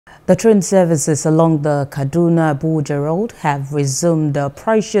The train services along the Kaduna-Abuja road have resumed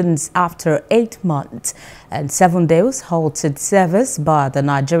operations after 8 months and 7 days halted service by the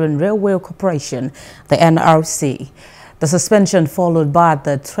Nigerian Railway Corporation, the NRC. The suspension followed by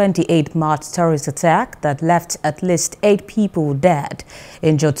the 28 March terrorist attack that left at least 8 people dead,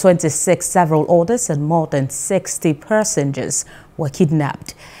 injured 26 several others, and more than 60 passengers were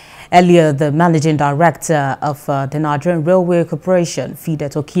kidnapped. Earlier, the managing director of the Nigerian Railway Corporation,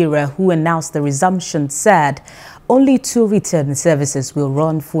 Fidet Okira, who announced the resumption, said only 2 return services will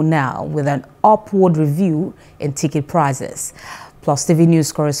run for now, with an upward review in ticket prices. Plus TV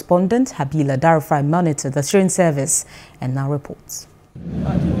News correspondent Habila Darifai monitored the train service and now reports.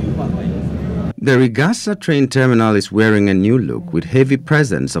 The Rigasa train terminal is wearing a new look with heavy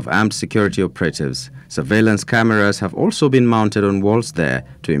presence of armed security operatives. Surveillance cameras have also been mounted on walls there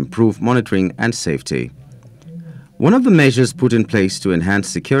to improve monitoring and safety. One of the measures put in place to enhance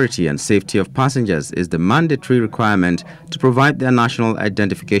security and safety of passengers is the mandatory requirement to provide their national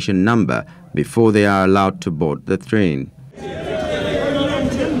identification number before they are allowed to board the train.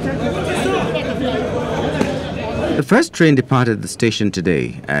 The first train departed the station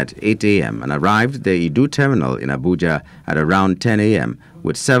today at 8 a.m. and arrived at the Idu terminal in Abuja at around 10 a.m.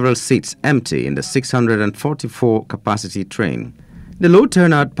 with several seats empty in the 644 capacity train. The low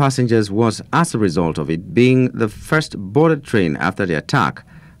turnout passengers was as a result of it being the first boarded train after the attack,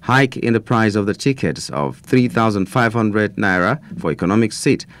 hike in the price of the tickets of 3,500 naira for economic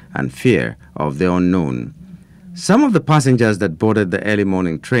seat, and fear of the unknown. Some of the passengers that boarded the early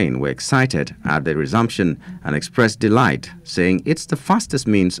morning train were excited at the resumption and expressed delight, saying it's the fastest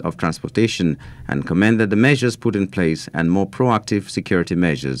means of transportation, and commended the measures put in place and more proactive security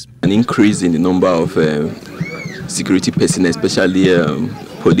measures. An increase in the number of security personnel, especially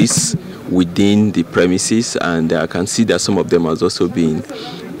police, within the premises, and I can see that some of them has also been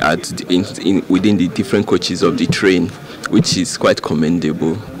within the different coaches of the train, which is quite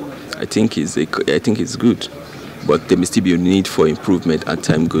commendable. I think it's good, but there may still be a need for improvement as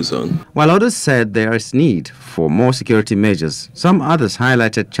time goes on. While others said there is need for more security measures, some others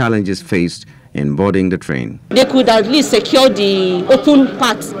highlighted challenges faced in boarding the train. They could at least secure the open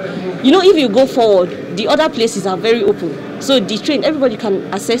part. You know, if you go forward, the other places are very open. So the train, everybody can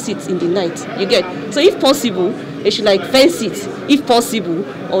access it in the night, you get. So if possible, they should fence it, if possible,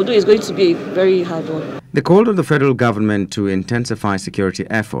 although it's going to be a very hard one. They called on the federal government to intensify security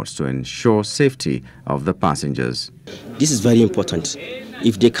efforts to ensure safety of the passengers. This is very important.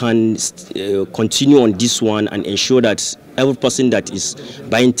 If they can continue on this one and ensure that every person that is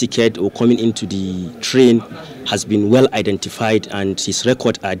buying ticket or coming into the train has been well identified and his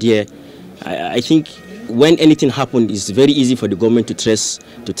records are there, I think when anything happens, it's very easy for the government to trace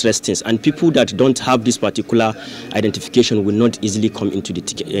things, and people that don't have this particular identification will not easily come into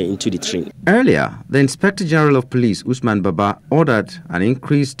the train. Earlier, the Inspector General of Police, Usman Baba, ordered an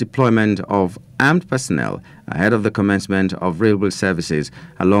increased deployment of armed personnel ahead of the commencement of railway services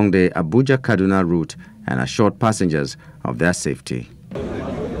along the Abuja-Kaduna route and assured passengers of their safety.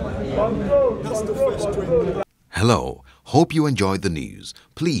 Hello, hope you enjoyed the news.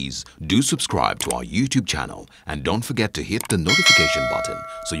 Please do subscribe to our YouTube channel and don't forget to hit the notification button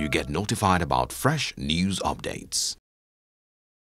so you get notified about fresh news updates.